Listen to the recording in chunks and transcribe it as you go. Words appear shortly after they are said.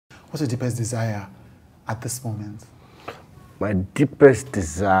What's your deepest desire at this moment? My deepest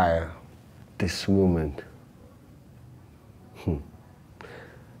desire this moment.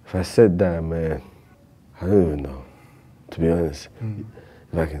 If I said that, man, I don't even know, to be honest,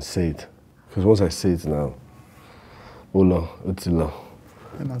 if I can say it. Because once I say it now, it's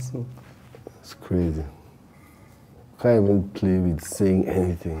so. It's crazy. Can't even play with saying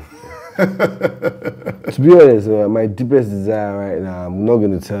anything. To be honest, my deepest desire right now, I'm not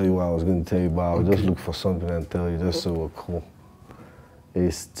going to tell you what I was going to tell you, but I'll just look for something and tell you just so we're cool,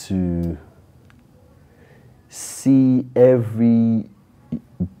 is to see every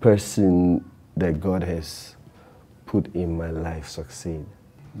person that God has put in my life succeed.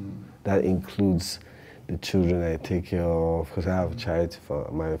 That includes the children I take care of, because I have a charity,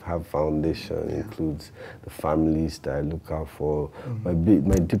 I have foundation, includes the families that I look out for. My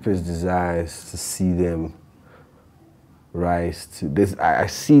deepest desire is to see them rise to this. I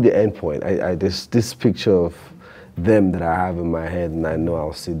see the end point. There's this picture of them that I have in my head, and I know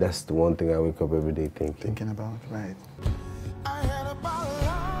I'll see. That's the one thing I wake up every day thinking about, right.